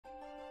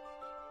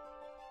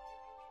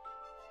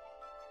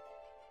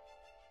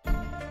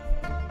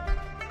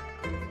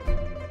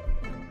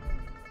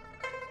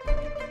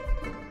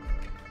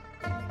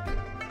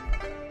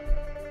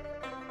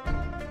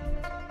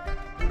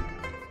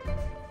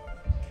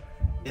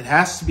It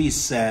has to be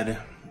said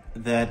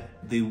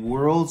that the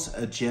world's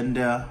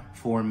agenda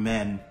for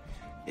men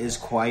is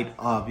quite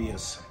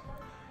obvious: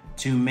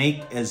 to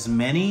make as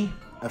many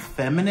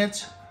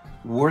effeminate,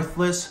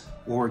 worthless,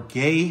 or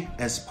gay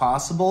as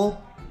possible,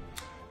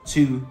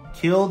 to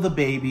kill the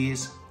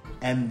babies,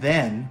 and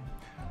then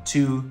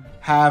to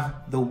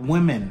have the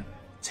women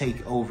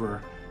take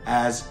over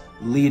as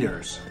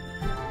leaders.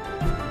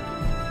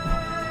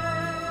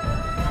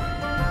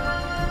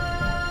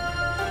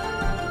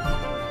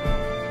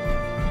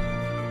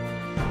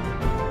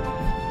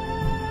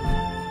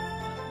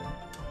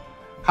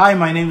 Hi,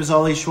 my name is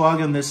Ali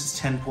Schwaga, and this is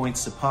 10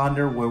 Points to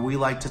Ponder, where we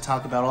like to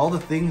talk about all the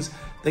things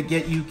that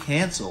get you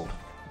canceled: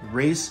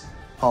 race,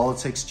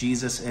 politics,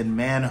 Jesus, and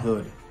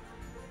manhood.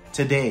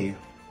 Today,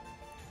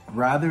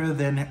 rather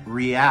than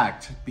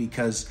react,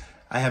 because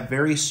I have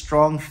very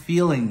strong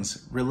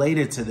feelings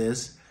related to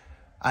this,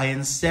 I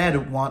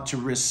instead want to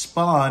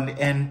respond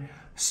and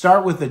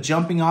start with a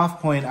jumping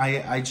off point.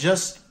 I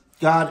just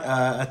got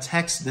a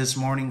text this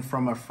morning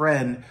from a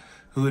friend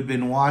who had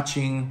been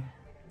watching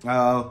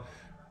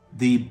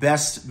the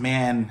Best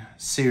Man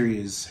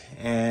series,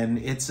 and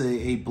it's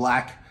a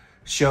black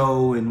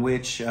show in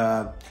which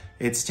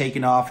it's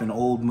taken off an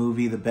old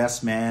movie, The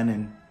Best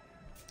Man,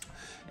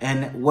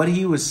 and what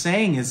he was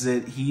saying is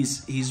that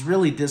he's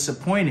really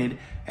disappointed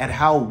at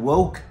how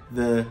woke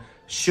the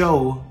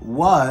show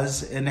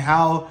was, and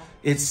how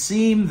it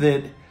seemed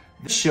that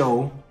the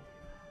show,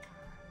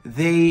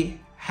 they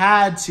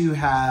had to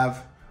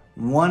have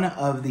one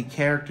of the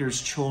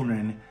characters'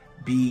 children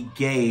be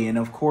gay, and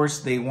of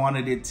course they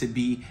wanted it to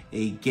be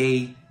a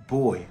gay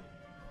boy,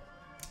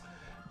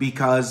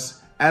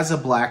 because as a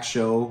black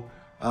show,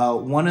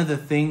 one of the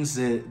things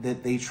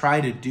that they try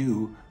to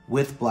do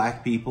with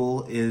black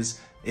people is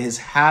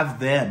have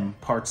them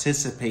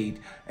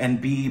participate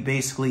and be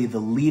basically the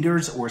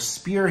leaders or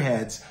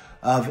spearheads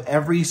of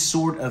every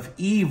sort of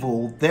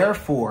evil.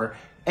 Therefore,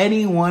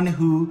 anyone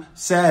who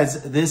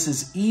says this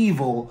is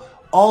evil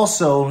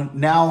also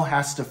now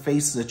has to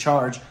face the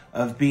charge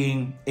of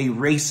being a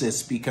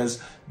racist,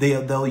 because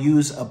they'll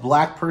use a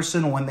black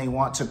person when they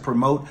want to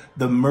promote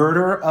the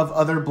murder of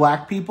other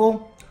black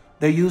people.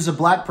 They use a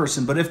black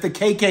person, but if the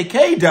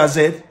KKK does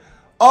it,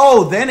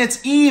 oh, then it's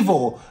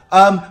evil.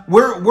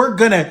 We're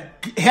gonna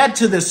head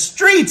to the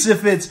streets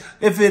if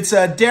it's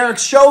Derek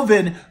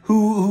Chauvin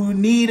who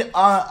need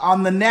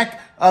on the neck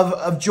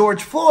of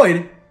George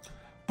Floyd,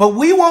 but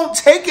we won't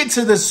take it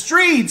to the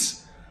streets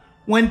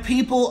when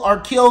people are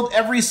killed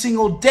every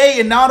single day.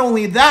 And not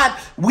only that,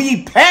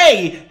 we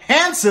pay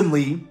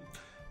handsomely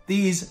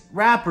these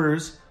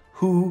rappers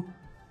who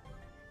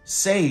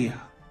say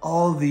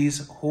all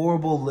these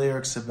horrible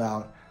lyrics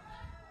about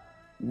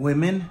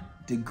women,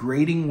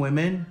 degrading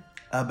women,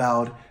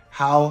 about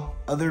how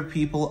other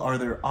people are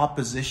their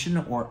opposition,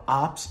 or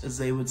ops as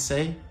they would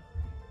say,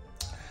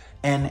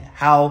 and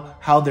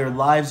how their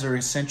lives are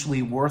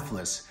essentially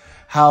worthless.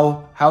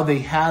 How they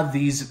have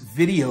these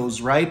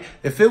videos, right?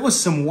 If it was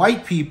some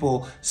white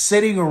people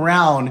sitting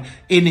around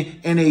in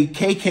a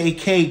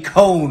KKK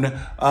cone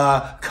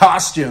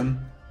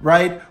costume,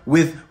 right,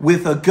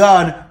 with a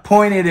gun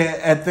pointed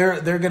at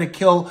they're gonna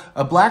kill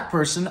a black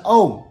person,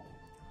 oh,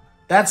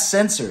 that's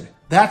censored.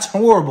 That's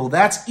horrible.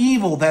 That's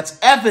evil. That's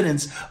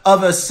evidence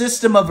of a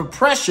system of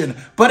oppression.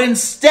 But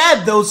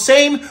instead, those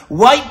same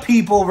white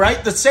people,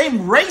 right, the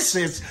same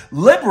racist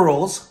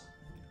liberals,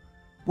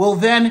 will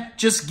then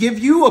just give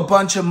you a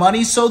bunch of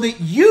money so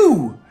that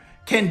you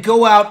can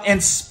go out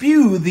and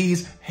spew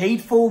these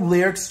hateful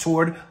lyrics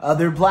toward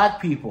other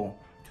black people.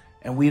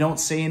 And we don't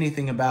say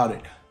anything about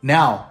it.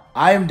 Now,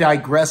 I am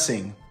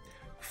digressing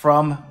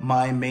from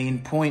my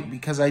main point,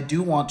 because I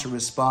do want to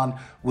respond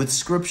with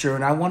scripture,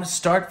 and I want to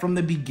start from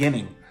the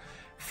beginning,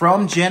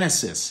 from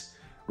Genesis,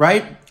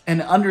 right?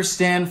 And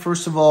understand,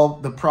 first of all,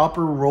 the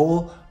proper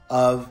role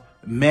of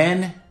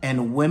men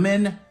and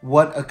women,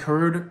 what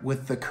occurred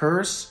with the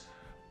curse,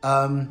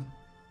 and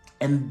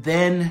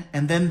then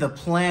the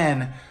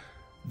plan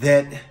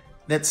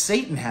that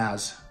Satan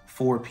has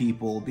for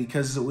people,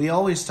 because we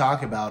always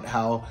talk about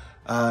how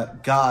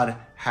God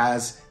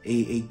has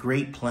a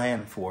great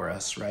plan for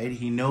us, right?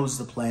 He knows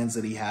the plans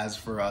that he has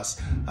for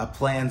us,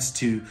 plans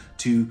to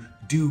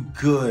do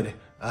good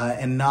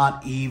and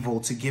not evil,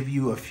 to give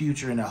you a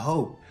future and a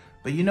hope.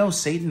 But you know,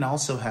 Satan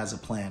also has a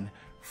plan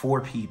for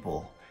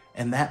people,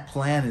 and that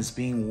plan is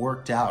being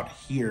worked out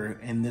here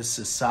in this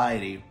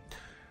society.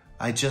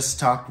 I just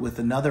talked with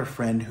another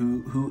friend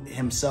who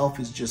himself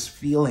is just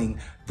feeling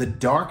the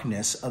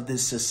darkness of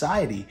this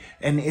society.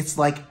 And it's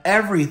like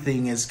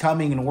everything is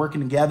coming and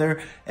working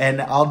together.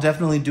 And I'll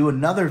definitely do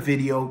another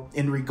video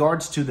in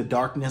regards to the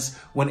darkness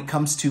when it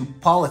comes to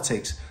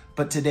politics.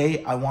 But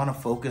today I want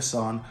to focus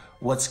on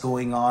what's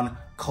going on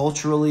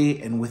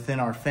culturally and within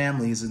our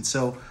families. And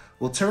so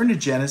we'll turn to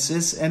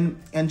Genesis and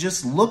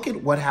just look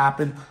at what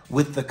happened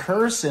with the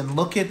curse, and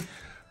look at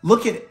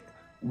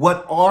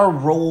what our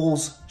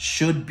roles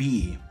should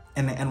be,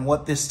 and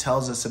what this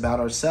tells us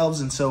about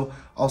ourselves. And so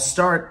I'll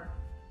start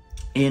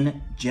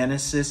in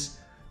Genesis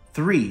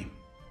 3,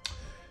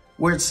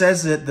 where it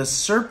says that the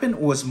serpent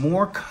was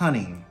more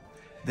cunning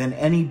than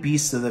any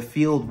beast of the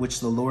field which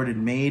the Lord had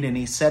made. And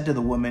he said to the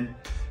woman,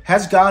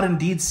 has God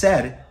indeed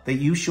said that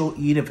you shall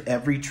eat of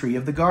every tree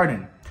of the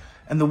garden?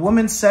 And the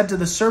woman said to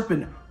the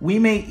serpent, we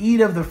may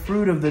eat of the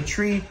fruit of the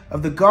tree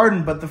of the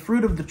garden, but the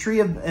fruit of the tree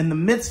in the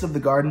midst of the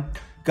garden,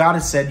 God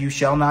has said, you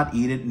shall not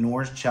eat it,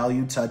 nor shall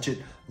you touch it,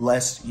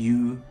 lest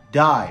you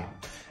die.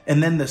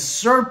 And then the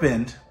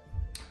serpent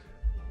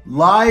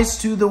lies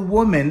to the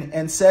woman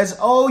and says,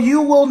 oh,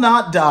 you will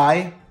not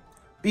die,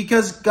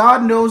 because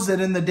God knows that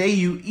in the day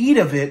you eat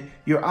of it,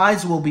 your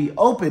eyes will be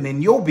open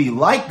and you'll be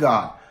like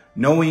God,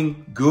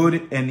 knowing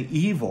good and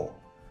evil.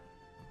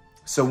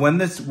 So when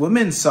this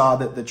woman saw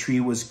that the tree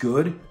was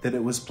good, that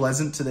it was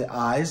pleasant to the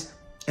eyes,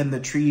 and the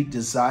tree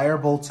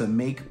desirable to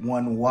make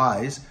one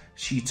wise,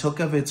 she took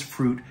of its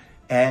fruit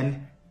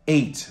and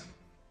ate.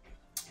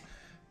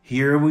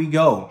 Here we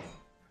go.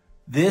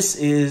 This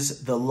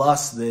is the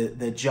lust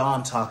that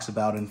John talks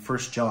about in 1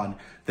 John,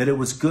 that it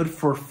was good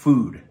for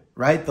food,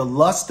 right? The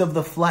lust of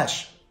the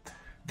flesh,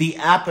 the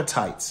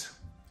appetites.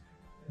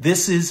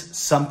 This is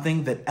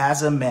something that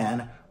as a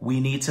man, we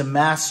need to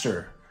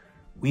master.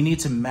 We need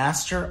to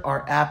master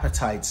our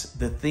appetites,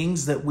 the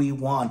things that we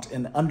want,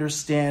 and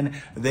understand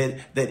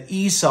that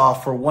Esau,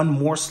 for one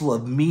morsel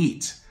of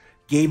meat,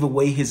 gave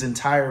away his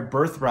entire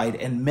birthright,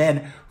 and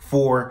men,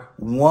 for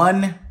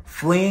one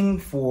fling,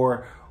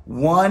 for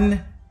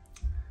one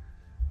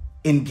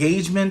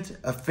engagement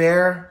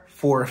affair,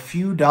 for a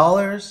few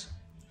dollars,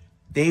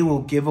 they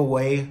will give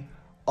away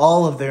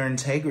all of their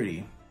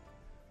integrity.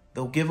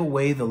 They'll give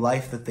away the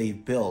life that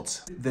they've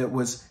built. It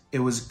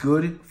was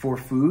good for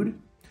food.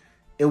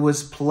 It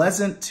was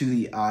pleasant to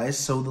the eyes.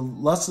 So the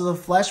lust of the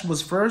flesh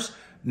was first.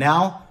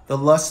 Now the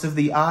lust of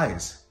the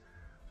eyes.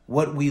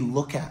 What we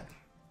look at.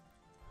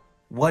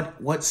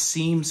 What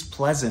seems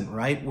pleasant,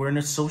 right? We're in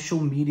a social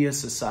media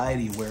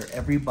society where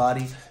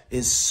everybody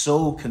is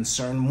so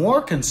concerned,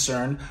 more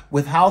concerned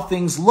with how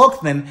things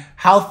look than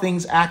how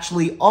things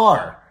actually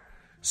are.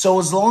 So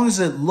as long as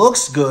it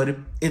looks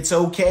good, it's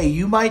okay.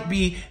 You might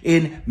be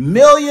in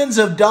millions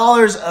of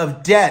dollars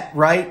of debt,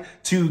 right,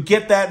 to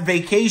get that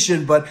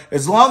vacation. But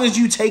as long as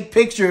you take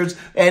pictures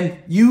and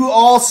you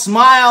all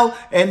smile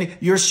and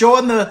you're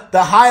showing the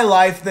high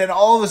life, then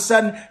all of a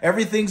sudden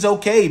everything's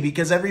okay,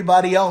 because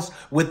everybody else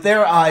with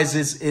their eyes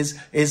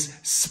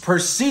is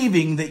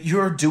perceiving that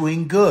you're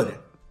doing good.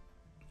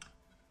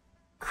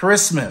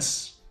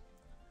 Christmas.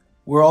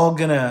 We're all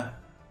gonna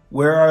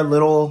wear our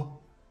little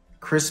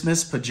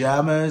Christmas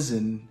pajamas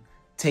and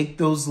take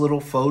those little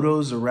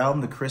photos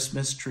around the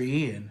Christmas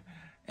tree,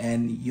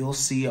 and you'll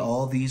see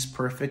all these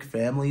perfect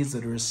families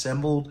that are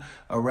assembled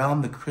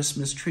around the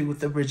Christmas tree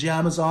with their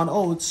pajamas on.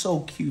 Oh, it's so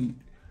cute.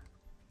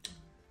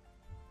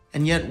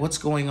 And yet, what's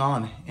going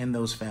on in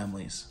those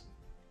families?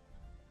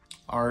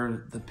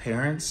 Are the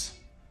parents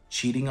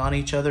cheating on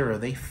each other? Are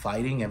they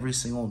fighting every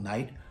single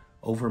night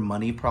over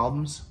money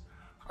problems?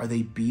 Are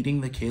they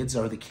beating the kids?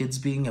 Are the kids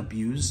being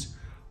abused?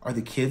 Are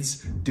the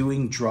kids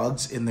doing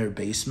drugs in their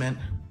basement?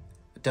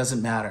 It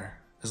doesn't matter.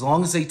 As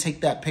long as they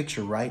take that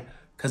picture, right?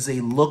 Because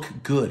they look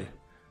good.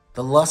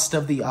 The lust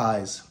of the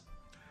eyes.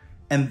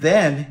 And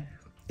then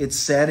it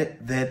said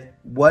that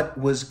what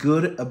was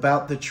good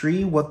about the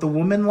tree, what the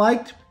woman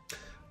liked,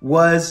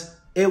 was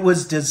it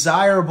was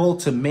desirable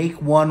to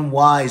make one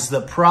wise.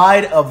 The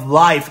pride of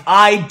life.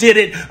 I did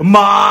it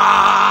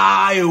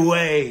my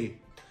way.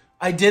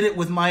 I did it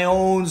with my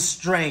own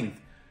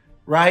strength,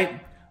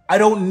 right? I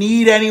don't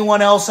need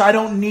anyone else. I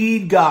don't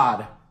need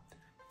God.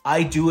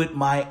 I do it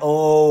my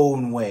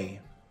own way.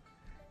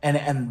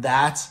 And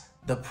that's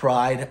the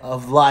pride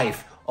of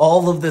life.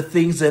 All of the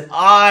things that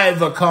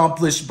I've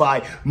accomplished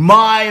by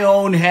my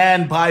own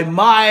hand, by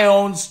my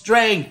own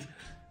strength.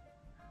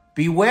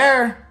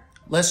 Beware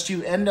lest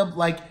you end up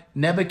like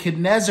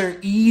Nebuchadnezzar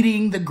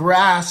eating the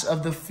grass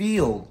of the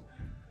field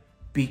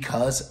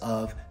because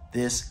of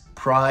this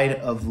pride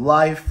of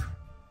life.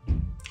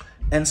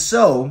 And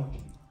so,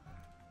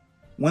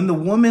 when the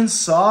woman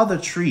saw the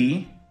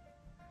tree,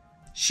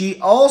 she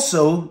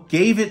also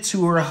gave it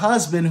to her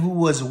husband who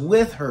was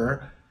with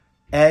her,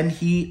 and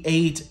he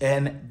ate.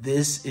 And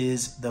this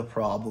is the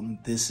problem.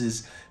 This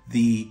is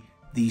the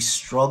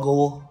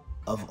struggle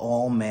of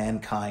all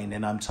mankind.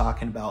 And I'm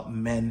talking about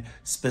men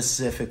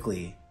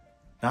specifically.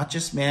 Not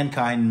just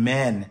mankind,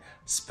 men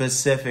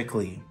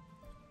specifically.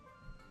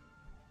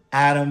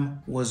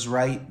 Adam was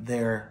right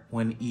there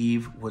when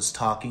Eve was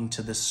talking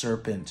to the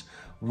serpent.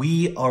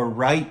 We are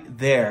right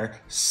there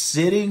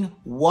sitting,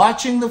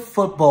 watching the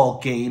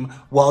football game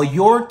while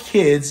your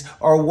kids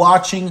are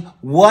watching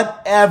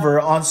whatever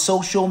on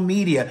social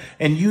media.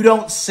 And you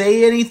don't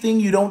say anything,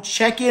 you don't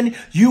check in,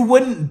 you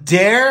wouldn't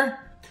dare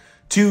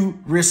to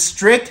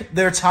restrict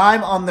their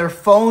time on their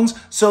phones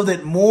so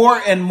that more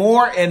and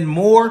more and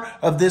more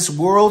of this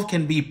world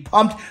can be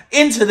pumped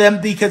into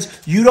them because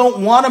you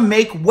don't want to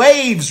make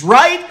waves,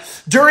 right?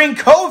 During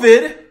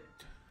COVID,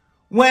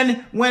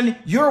 when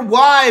your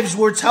wives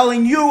were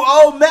telling you,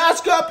 oh,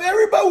 mask up,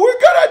 everybody,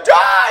 we're gonna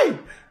die,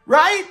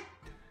 right?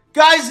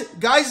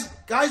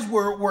 Guys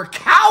were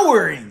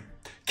cowering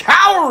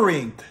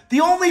cowering.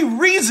 The only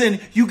reason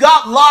you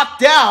got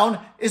locked down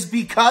is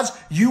because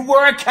you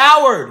were a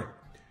coward.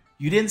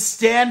 You didn't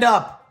stand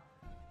up.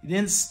 You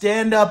didn't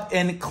stand up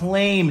and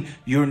claim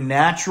your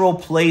natural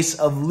place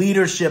of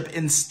leadership.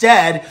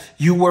 Instead,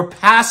 you were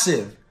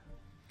passive.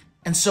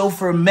 And so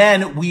for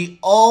men, we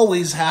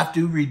always have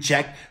to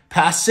reject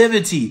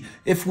passivity.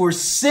 If we're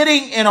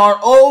sitting in our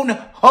own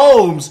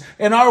homes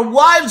and our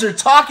wives are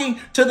talking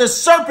to the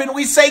serpent,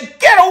 we say,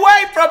 get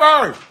away from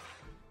her.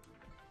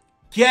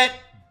 Get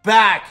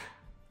back.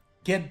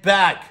 Get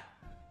back.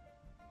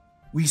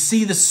 We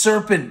see the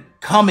serpent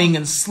coming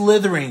and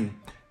slithering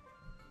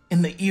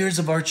in the ears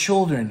of our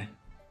children.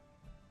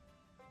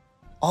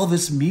 All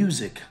this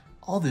music,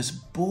 all this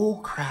bull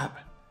crap,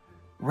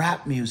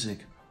 rap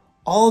music,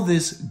 all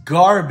this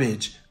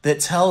garbage that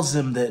tells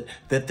them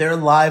that their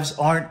lives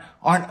aren't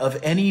of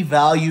any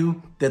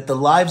value, that the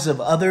lives of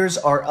others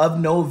are of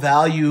no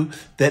value,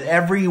 that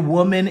every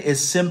woman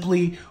is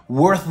simply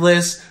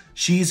worthless.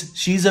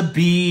 She's a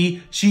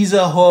bee, she's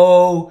a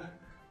hoe.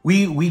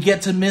 We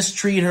get to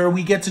mistreat her,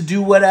 we get to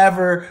do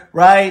whatever,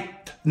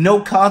 right?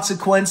 No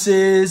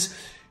consequences.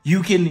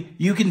 You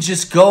can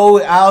just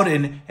go out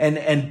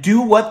and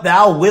do what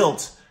thou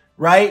wilt,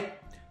 right?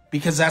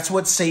 Because that's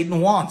what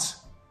Satan wants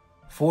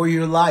for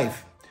your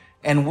life.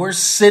 And we're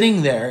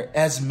sitting there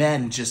as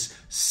men, just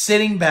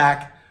sitting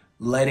back,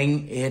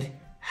 letting it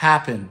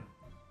happen.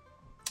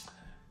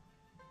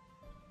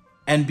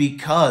 And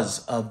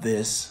because of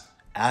this,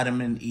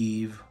 Adam and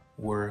Eve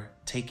were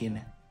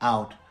taken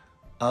out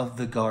of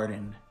the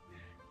garden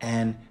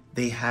and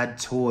they had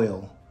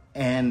toil.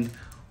 And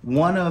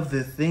one of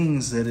the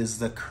things that is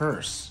the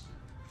curse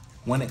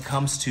when it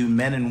comes to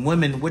men and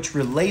women, which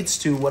relates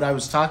to what I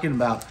was talking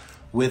about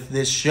with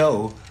this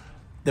show,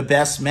 The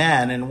Best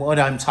Man, and what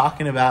I'm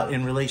talking about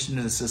in relation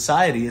to the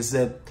society is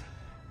that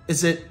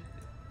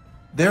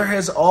there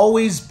has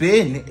always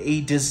been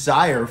a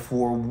desire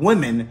for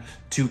women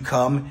to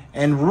come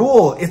and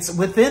rule. It's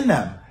within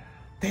them.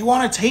 They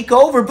want to take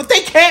over, but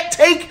they can't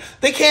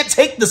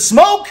take the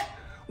smoke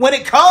when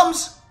it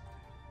comes.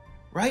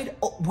 Right?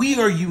 We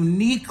are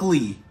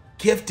uniquely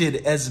gifted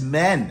as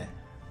men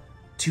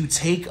to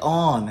take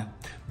on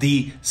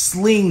the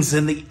slings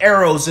and the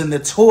arrows and the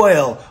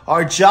toil.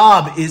 Our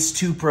job is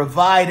to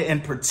provide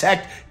and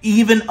protect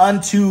even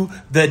unto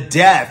the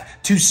death,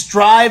 to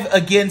strive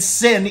against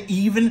sin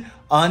even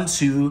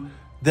unto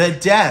the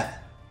death.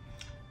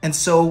 And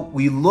so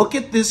we look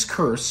at this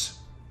curse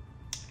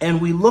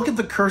and we look at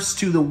the curse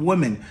to the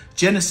woman.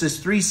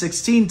 Genesis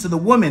 3:16, to the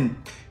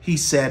woman, he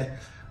said,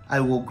 I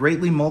will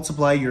greatly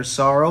multiply your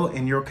sorrow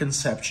and your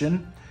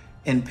conception.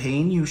 In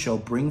pain you shall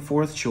bring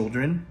forth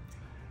children.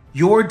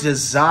 Your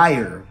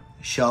desire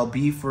shall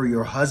be for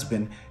your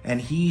husband,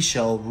 and he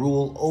shall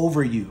rule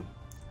over you.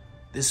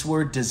 This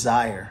word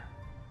desire,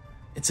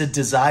 it's a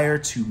desire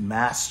to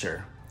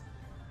master.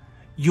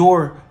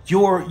 Your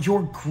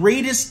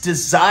greatest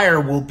desire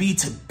will be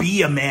to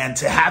be a man,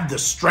 to have the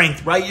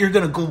strength, right? You're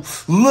going to go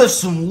lift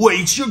some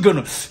weights. You're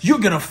going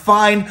to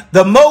find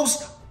the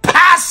most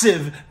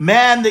passive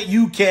man that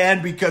you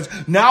can, because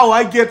now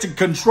I get to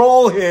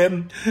control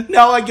him.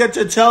 Now I get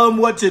to tell him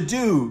what to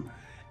do.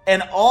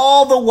 And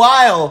all the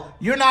while,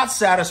 you're not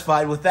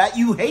satisfied with that.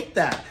 You hate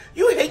that.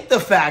 You hate the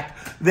fact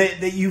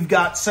that you've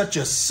got such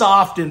a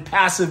soft and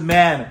passive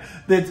man,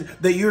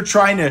 that you're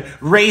trying to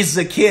raise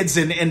the kids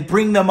and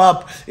bring them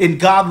up in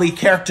godly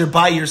character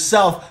by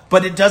yourself.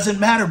 But it doesn't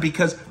matter,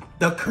 because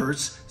the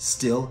curse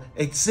still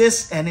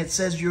exists. And it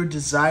says your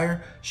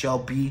desire shall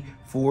be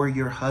for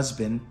your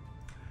husband,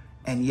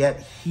 and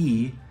yet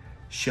he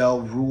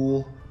shall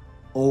rule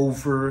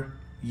over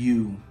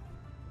you.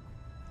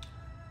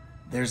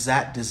 There's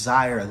that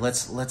desire.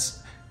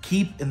 Let's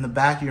keep in the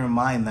back of your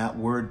mind that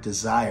word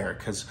desire,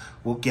 because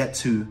we'll get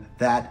to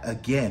that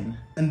again.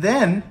 And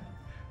then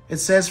it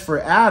says for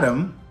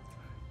Adam,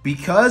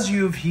 because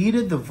you have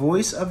heeded the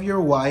voice of your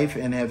wife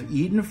and have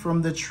eaten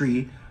from the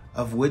tree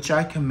of which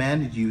I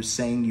commanded you,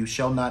 saying you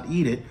shall not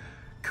eat it,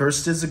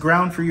 cursed is the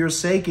ground for your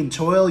sake, in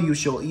toil you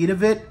shall eat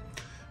of it.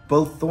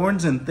 Both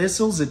thorns and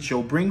thistles it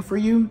shall bring for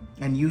you,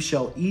 and you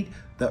shall eat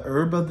the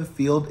herb of the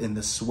field. In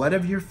the sweat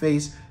of your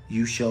face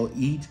you shall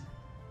eat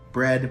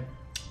bread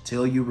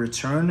till you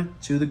return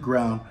to the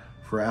ground,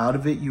 for out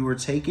of it you were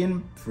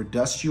taken, for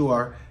dust you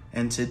are,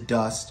 and to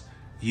dust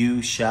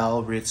you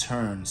shall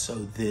return. So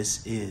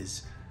this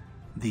is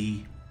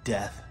the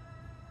death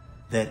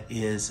that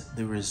is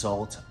the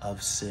result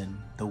of sin.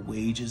 The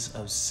wages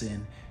of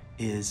sin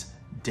is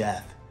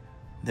death.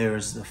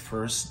 There's the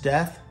first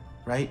death,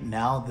 right?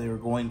 Now they're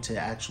going to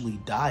actually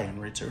die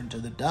and return to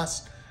the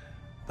dust.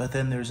 But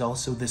then there's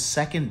also the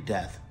second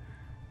death.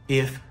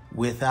 If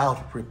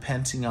without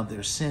repenting of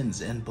their sins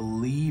and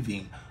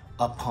believing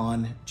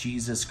upon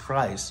Jesus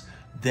Christ,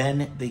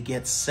 then they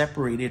get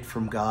separated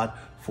from God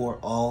for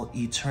all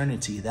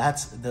eternity.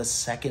 That's the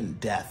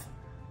second death.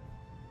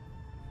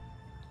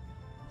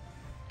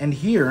 And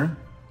here,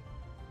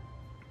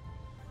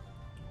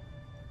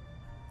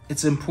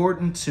 it's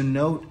important to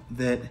note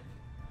that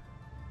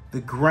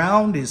the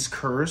ground is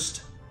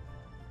cursed,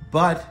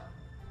 but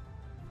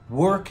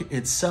work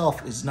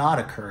itself is not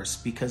a curse,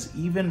 because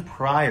even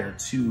prior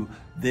to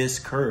this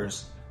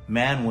curse,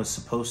 man was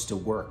supposed to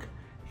work.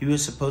 He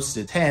was supposed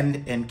to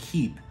tend and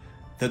keep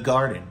the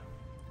garden.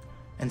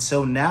 And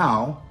so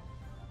now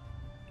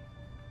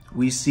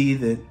we see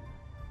that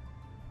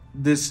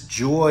this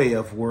joy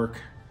of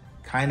work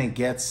kind of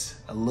gets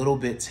a little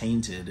bit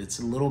tainted. It's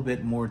a little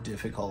bit more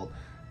difficult.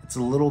 It's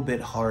a little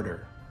bit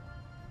harder.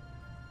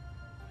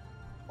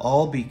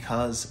 All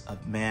because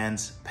of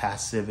man's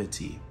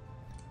passivity.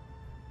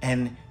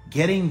 And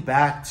getting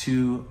back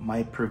to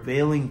my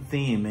prevailing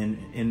theme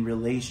in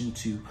relation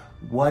to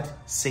what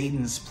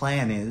Satan's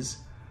plan is,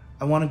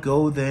 I want to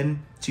go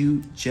then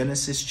to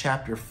Genesis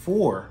chapter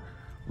 4,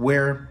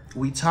 where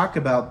we talk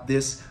about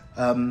this,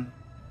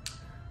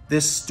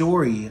 this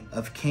story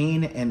of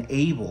Cain and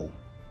Abel,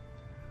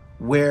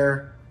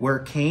 where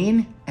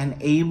Cain and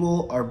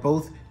Abel are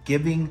both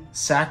giving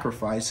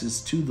sacrifices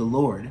to the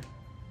Lord.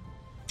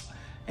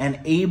 And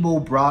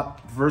Abel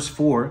brought, verse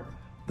 4,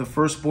 the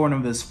firstborn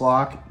of his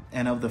flock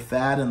and of the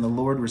fat, and the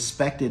Lord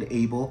respected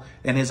Abel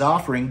and his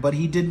offering, but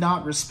he did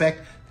not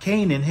respect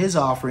Cain and his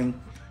offering.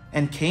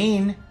 And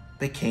Cain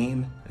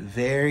became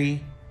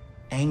very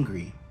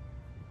angry,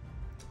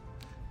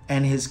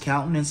 and his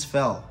countenance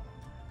fell.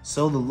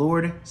 So the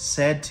Lord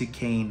said to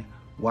Cain,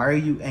 "Why are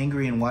you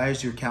angry, and why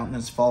is your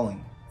countenance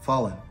fallen?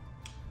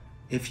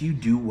 If you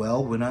do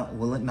well,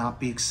 will it not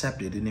be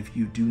accepted? And if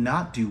you do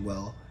not do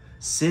well,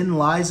 sin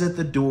lies at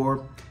the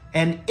door,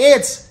 and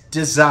its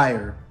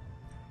desire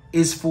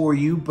is for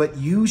you, but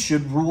you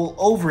should rule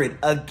over it."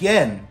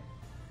 Again,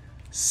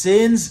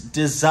 sin's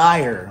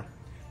desire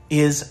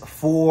is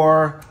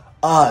for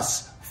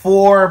us,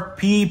 for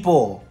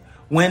people.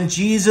 When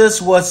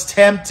Jesus was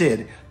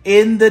tempted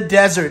in the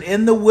desert,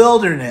 in the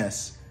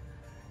wilderness,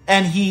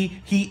 and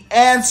he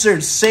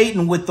answered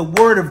Satan with the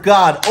word of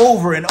God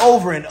over and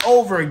over and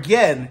over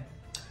again,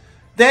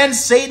 then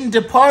Satan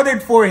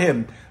departed for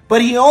him.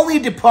 But he only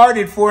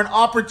departed for an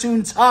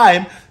opportune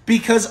time,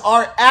 because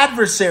our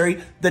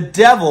adversary, the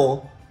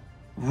devil,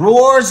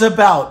 roars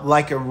about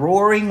like a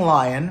roaring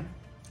lion,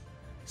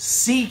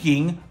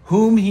 seeking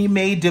whom he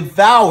may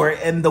devour.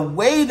 And the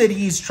way that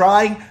he's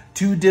trying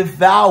to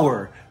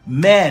devour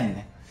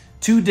men,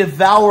 to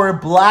devour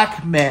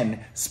black men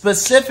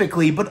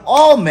specifically, but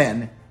all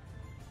men,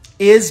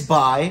 is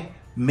by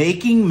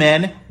making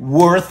men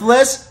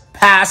worthless,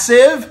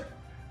 passive,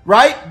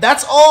 right?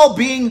 That's all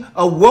being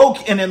a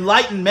woke and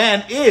enlightened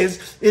man is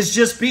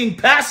just being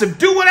passive.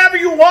 Do whatever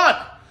you want.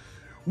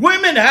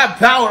 Women have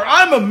power.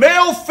 I'm a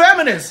male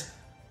feminist.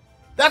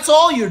 That's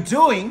all you're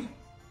doing.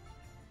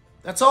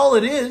 That's all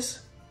it is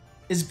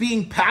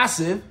being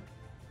passive.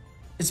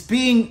 It's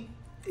being,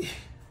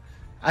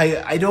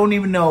 I don't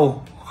even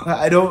know.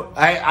 I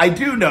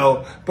do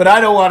know, but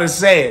I don't want to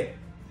say it.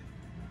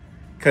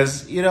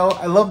 Because,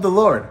 I love the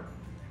Lord.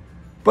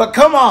 But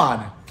come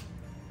on.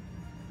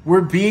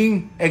 We're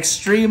being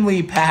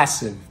extremely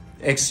passive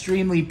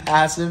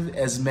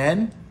as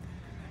men.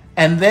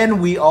 And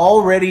then we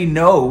already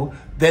know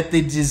that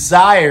the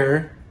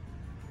desire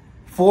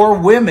for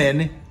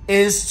women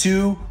is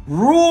to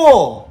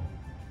rule.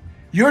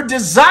 Your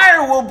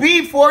desire will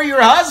be for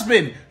your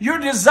husband. Your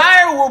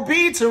desire will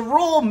be to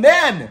rule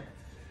men.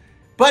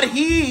 But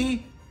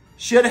he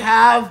should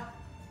have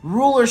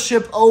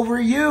rulership over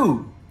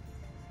you.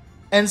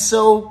 And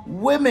so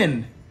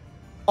women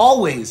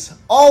always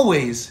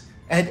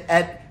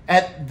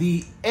at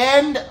the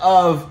end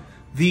of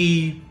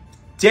the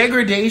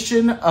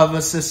degradation of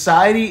a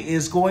society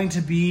is going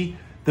to be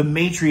the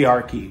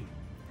matriarchy.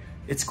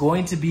 It's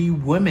going to be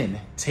women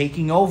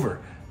taking over.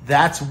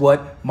 That's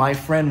what my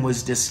friend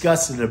was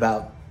disgusted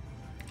about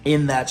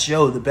in that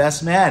show, The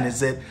Best Man,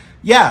 is that,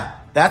 yeah,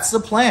 that's the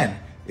plan,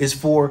 is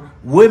for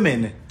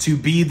women to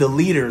be the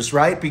leaders,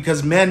 right?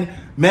 Because men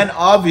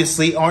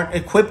obviously aren't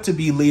equipped to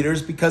be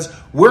leaders because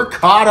we're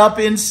caught up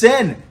in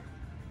sin.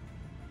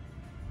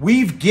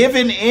 We've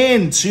given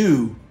in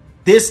to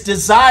this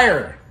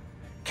desire.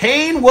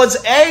 Cain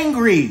was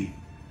angry.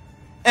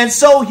 And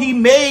so he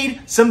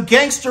made some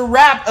gangster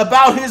rap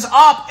about his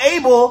op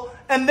Abel.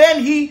 And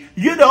then he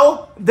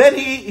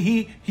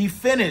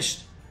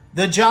finished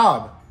the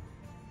job.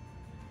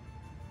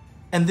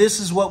 And this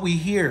is what we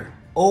hear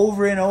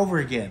over and over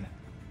again.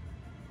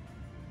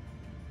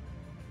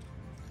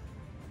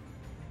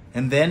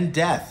 And then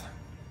death.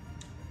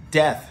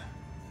 Death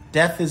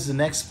is the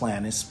next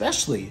plan,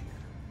 especially,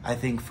 I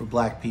think, for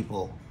black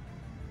people.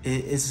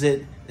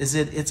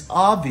 It's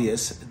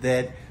obvious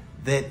that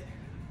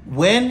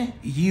when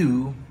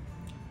you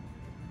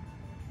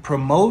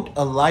promote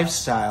a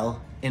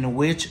lifestyle in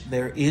which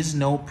there is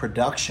no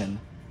production,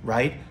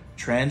 right?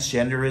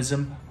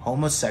 Transgenderism,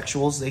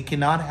 homosexuals, they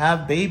cannot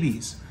have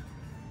babies.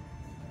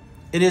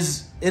 It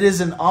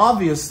is an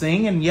obvious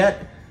thing, and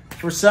yet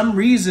for some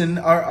reason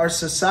our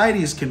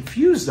society is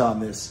confused on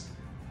this.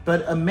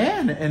 But a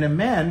man and a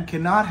man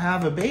cannot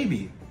have a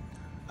baby.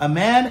 A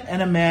man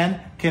and a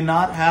man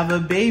cannot have a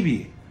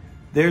baby.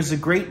 There's a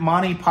great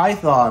Monty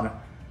Python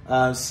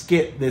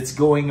skit that's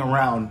going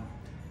around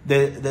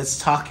that's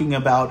talking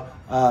about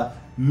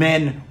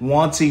men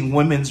wanting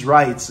women's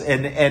rights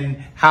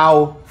and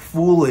how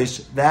foolish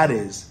that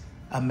is.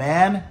 A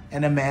man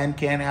and a man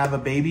can't have a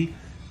baby.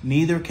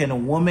 Neither can a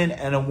woman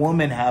and a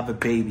woman have a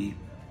baby.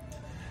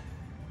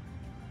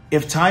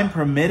 If time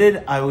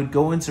permitted, I would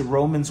go into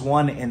Romans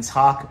 1 and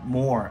talk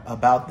more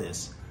about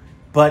this.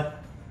 But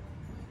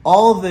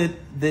all that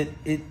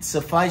it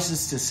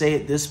suffices to say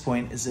at this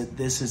point is that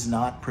this is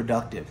not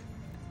productive.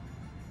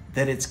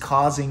 That it's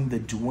causing the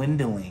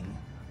dwindling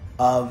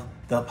of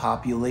the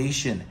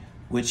population,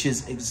 which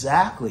is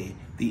exactly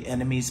the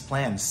enemy's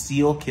plan.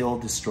 Steal, kill,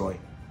 destroy.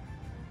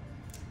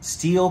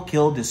 Steal,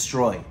 kill,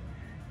 destroy.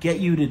 Get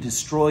you to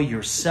destroy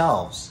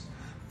yourselves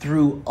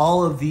through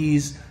all of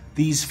these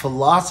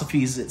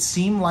philosophies that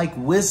seem like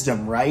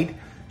wisdom, right?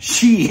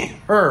 She,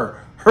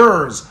 her,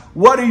 hers.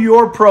 What are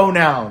your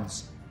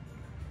pronouns?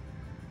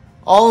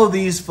 All of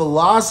these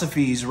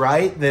philosophies,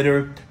 right, that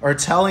are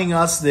telling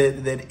us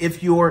that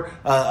if you're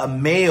a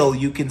male,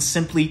 you can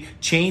simply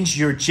change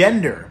your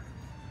gender.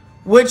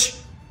 Which,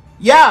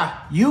 yeah,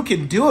 you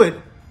can do it,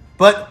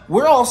 but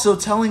we're also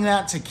telling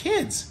that to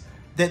kids,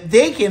 that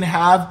they can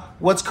have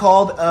what's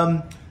called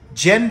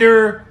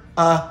gender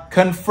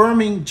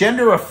affirming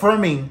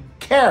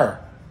care,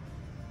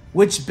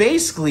 which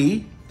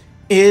basically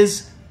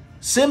is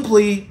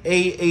simply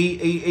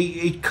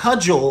a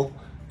cudgel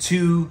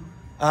to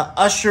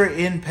usher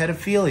in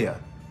pedophilia.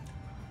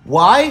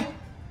 Why?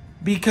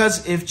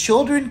 Because if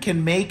children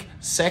can make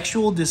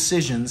sexual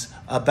decisions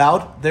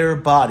about their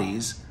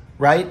bodies,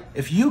 right?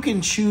 If you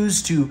can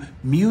choose to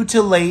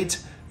mutilate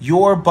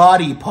your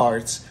body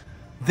parts,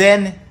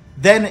 then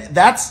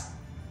that's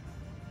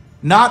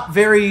not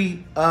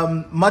very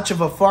much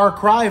of a far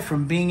cry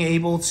from being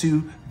able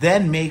to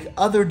then make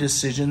other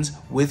decisions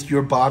with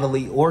your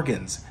bodily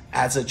organs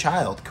as a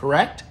child,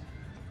 correct?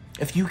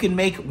 If you can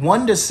make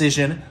one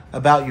decision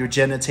about your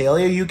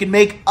genitalia, you can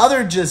make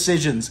other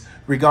decisions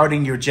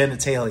regarding your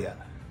genitalia.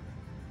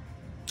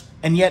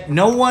 And yet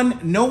no one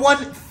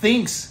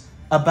thinks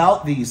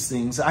about these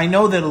things. I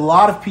know that a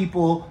lot of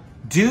people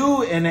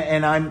do,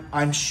 and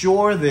I'm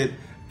sure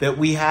that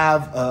we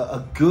have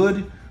a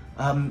good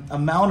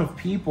amount of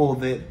people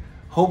that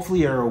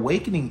hopefully are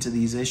awakening to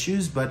these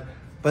issues, but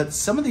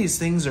some of these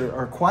things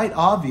are quite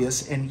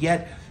obvious, and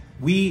yet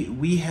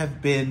we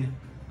have been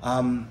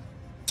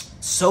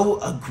so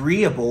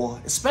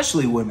agreeable,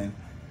 especially women,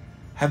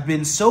 have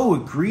been so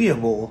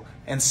agreeable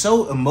and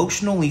so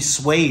emotionally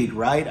swayed,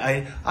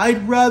 right?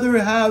 I'd rather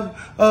have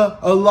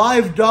a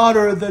live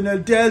daughter than a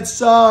dead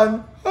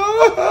son.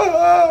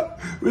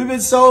 We've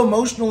been so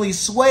emotionally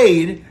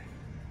swayed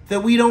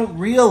that we don't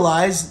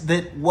realize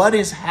that what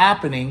is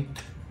happening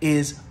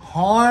is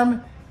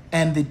harm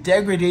and the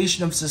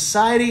degradation of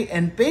society,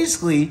 and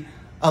basically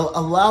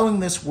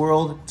allowing this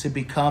world to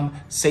become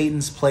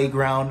Satan's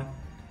playground.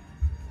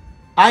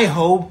 I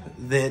hope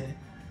that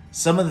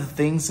some of the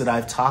things that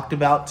I've talked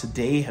about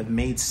today have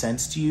made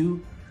sense to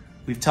you.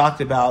 We've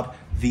talked about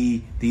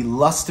the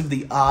lust of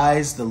the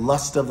eyes, the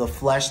lust of the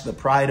flesh, the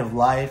pride of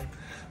life.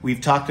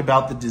 We've talked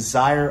about the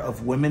desire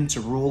of women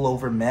to rule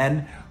over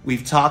men.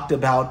 We've talked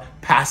about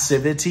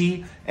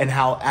passivity and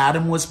how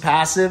Adam was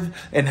passive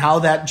and how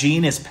that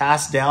gene is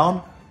passed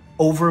down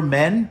over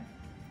men.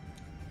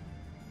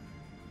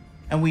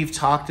 And we've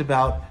talked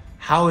about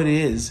how it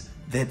is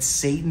that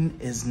Satan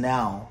is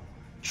now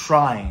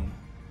trying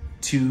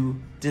to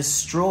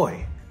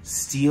destroy,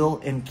 steal,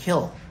 and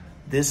kill.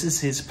 This is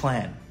his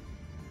plan.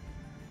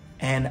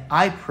 And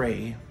I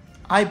pray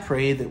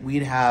that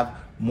we'd have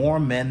more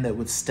men that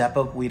would step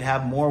up. We'd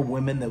have more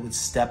women that would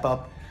step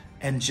up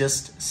and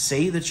just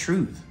say the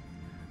truth.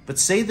 But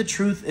say the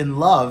truth in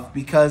love,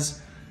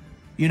 because,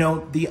 you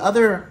know, the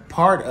other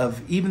part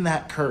of even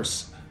that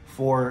curse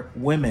for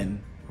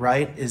women,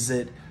 right, is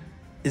that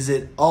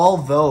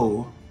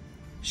although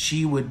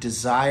she would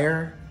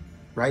desire,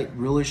 right,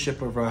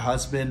 rulership of her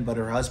husband, but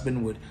her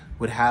husband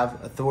would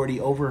have authority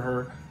over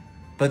her.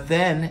 But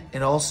then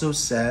it also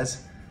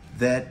says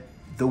that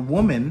the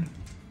woman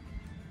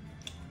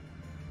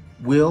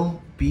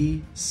will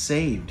be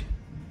saved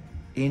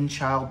in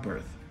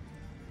childbirth,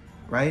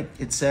 right?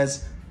 It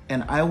says,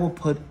 and I will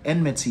put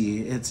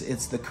enmity.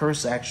 It's the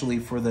curse actually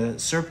for the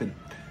serpent.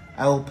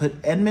 I will put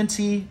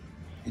enmity,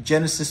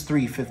 Genesis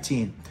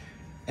 3:15.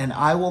 And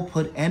I will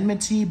put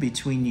enmity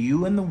between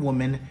you and the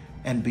woman,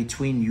 and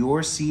between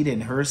your seed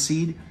and her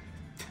seed,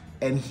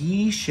 and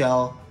he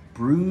shall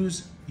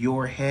bruise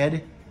your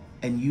head,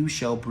 and you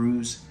shall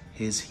bruise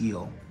his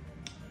heel.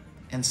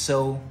 And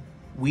so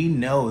we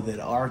know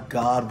that our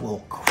God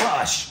will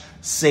crush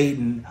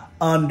Satan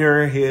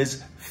under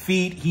his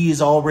feet. He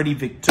is already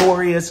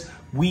victorious.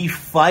 We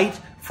fight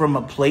from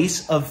a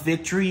place of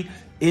victory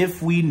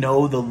if we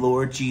know the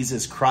Lord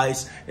Jesus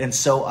Christ. And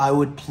so I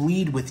would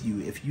plead with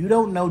you, if you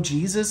don't know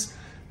Jesus,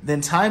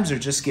 then times are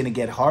just going to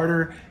get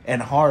harder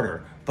and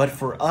harder. But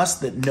for us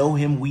that know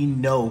him, we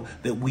know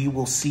that we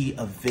will see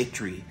a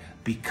victory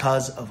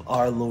because of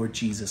our Lord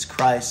Jesus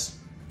Christ.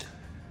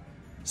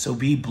 So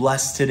be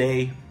blessed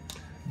today.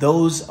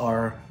 Those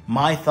are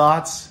my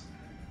thoughts.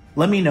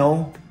 Let me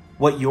know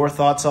what your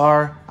thoughts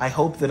are. I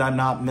hope that I'm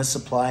not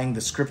misapplying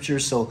the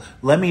scriptures, so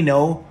let me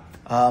know.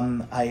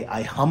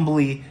 I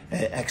humbly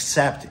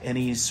accept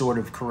any sort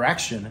of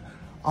correction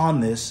on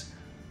this.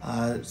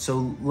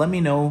 So let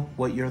me know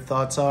what your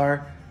thoughts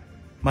are.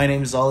 My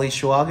name is Ali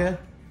Shuaga,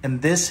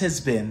 and this has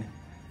been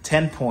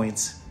 10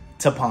 Points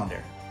to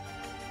Ponder.